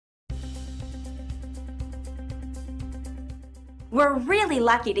We're really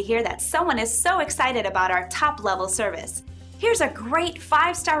lucky to hear that someone is so excited about our top-level service. Here's a great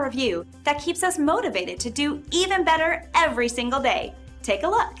 5-star review that keeps us motivated to do even better every single day. Take a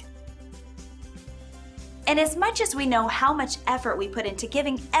look. And as much as we know how much effort we put into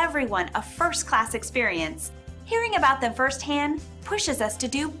giving everyone a first-class experience, hearing about them firsthand pushes us to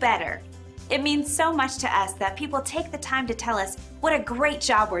do better. It means so much to us that people take the time to tell us what a great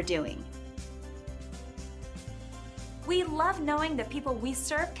job we're doing. We love knowing the people we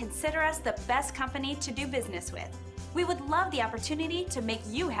serve consider us the best company to do business with. We would love the opportunity to make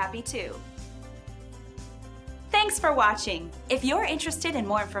you happy too. Thanks for watching. If you're interested in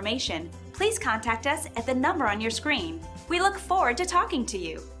more information, please contact us at the number on your screen. We look forward to talking to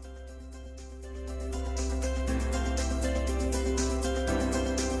you.